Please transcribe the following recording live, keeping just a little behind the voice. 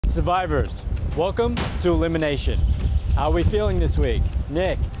Survivors, welcome to elimination. How are we feeling this week?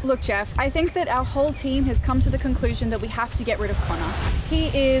 Nick? Look, Jeff, I think that our whole team has come to the conclusion that we have to get rid of Connor. He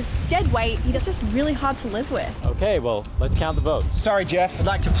is dead weight. He's just really hard to live with. Okay, well, let's count the votes. Sorry, Jeff. I'd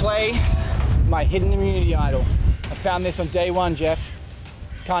like to play my hidden immunity idol. I found this on day one, Jeff.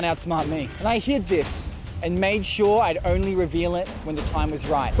 Can't outsmart me. And I hid this and made sure I'd only reveal it when the time was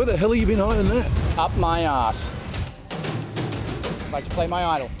right. Where the hell have you been hiding that? Up my ass. I'd like to play my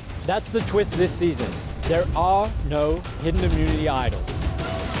idol. That's the twist this season. There are no hidden immunity idols.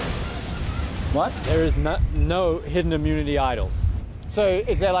 What? There is no hidden immunity idols. So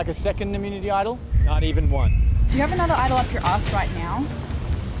is there like a second immunity idol? Not even one. Do you have another idol up your ass right now?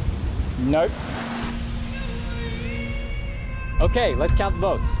 Nope. Okay, let's count the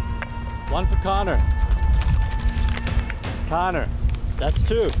votes. One for Connor. Connor, that's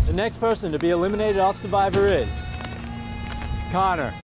two. The next person to be eliminated off Survivor is Connor.